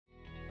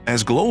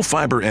As Glow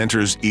Fiber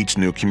enters each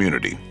new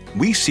community,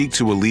 we seek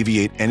to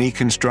alleviate any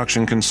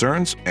construction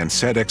concerns and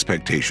set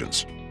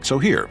expectations. So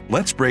here,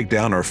 let's break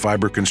down our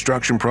fiber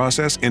construction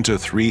process into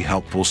 3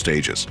 helpful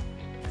stages.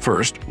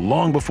 First,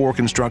 long before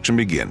construction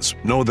begins,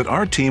 know that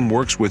our team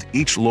works with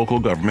each local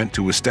government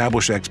to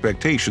establish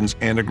expectations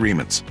and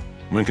agreements.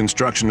 When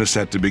construction is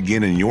set to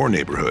begin in your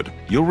neighborhood,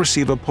 you'll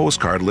receive a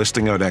postcard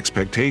listing out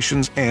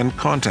expectations and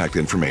contact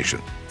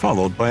information,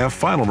 followed by a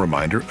final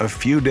reminder a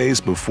few days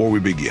before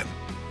we begin.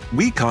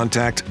 We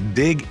contact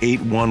DIG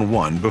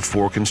 811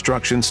 before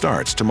construction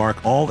starts to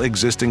mark all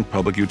existing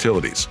public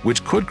utilities,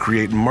 which could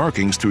create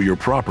markings through your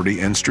property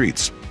and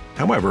streets.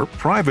 However,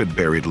 private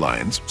buried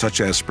lines,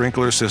 such as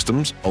sprinkler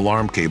systems,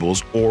 alarm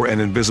cables, or an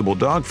invisible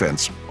dog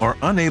fence, are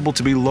unable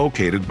to be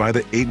located by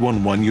the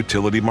 811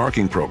 utility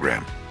marking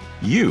program.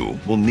 You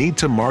will need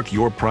to mark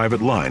your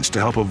private lines to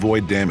help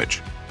avoid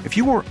damage. If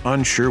you are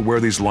unsure where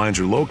these lines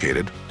are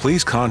located,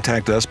 please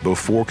contact us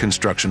before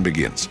construction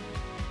begins.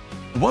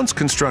 Once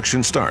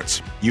construction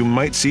starts, you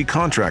might see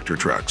contractor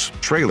trucks,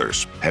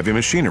 trailers, heavy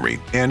machinery,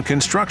 and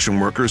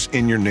construction workers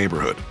in your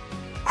neighborhood.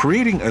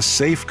 Creating a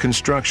safe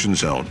construction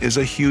zone is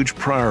a huge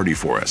priority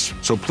for us,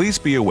 so please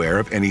be aware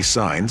of any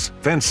signs,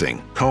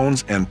 fencing,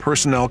 cones, and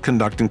personnel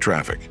conducting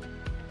traffic.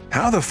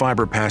 How the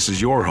fiber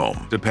passes your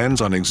home depends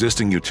on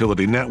existing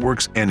utility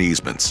networks and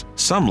easements.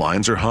 Some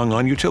lines are hung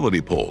on utility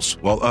poles,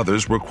 while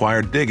others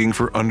require digging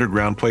for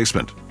underground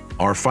placement.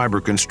 Our fiber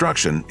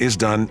construction is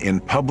done in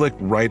public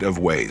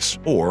right-of-ways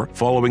or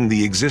following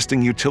the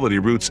existing utility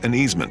routes and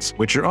easements,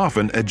 which are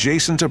often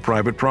adjacent to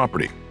private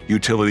property.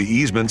 Utility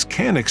easements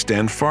can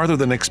extend farther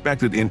than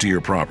expected into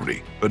your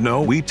property, but no,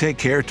 we take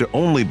care to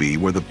only be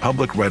where the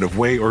public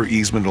right-of-way or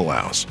easement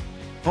allows.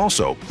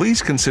 Also,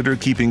 please consider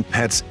keeping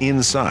pets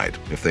inside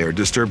if they are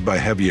disturbed by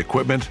heavy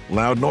equipment,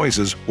 loud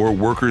noises, or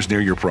workers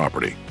near your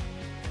property.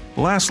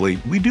 Lastly,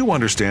 we do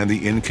understand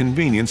the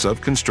inconvenience of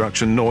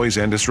construction noise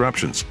and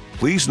disruptions.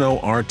 Please know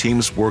our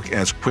teams work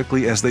as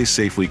quickly as they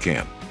safely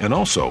can, and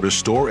also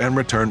restore and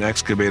return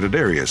excavated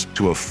areas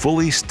to a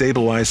fully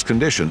stabilized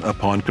condition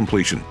upon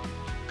completion.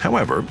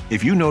 However,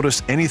 if you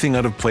notice anything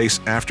out of place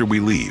after we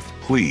leave,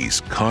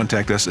 please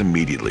contact us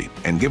immediately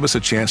and give us a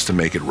chance to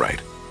make it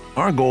right.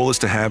 Our goal is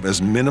to have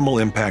as minimal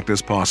impact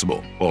as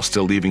possible while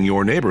still leaving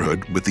your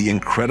neighborhood with the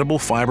incredible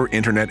fiber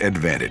internet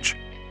advantage.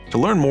 To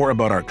learn more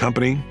about our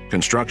company,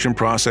 construction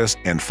process,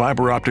 and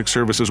fiber optic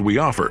services we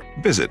offer,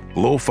 visit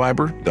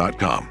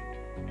glowfiber.com.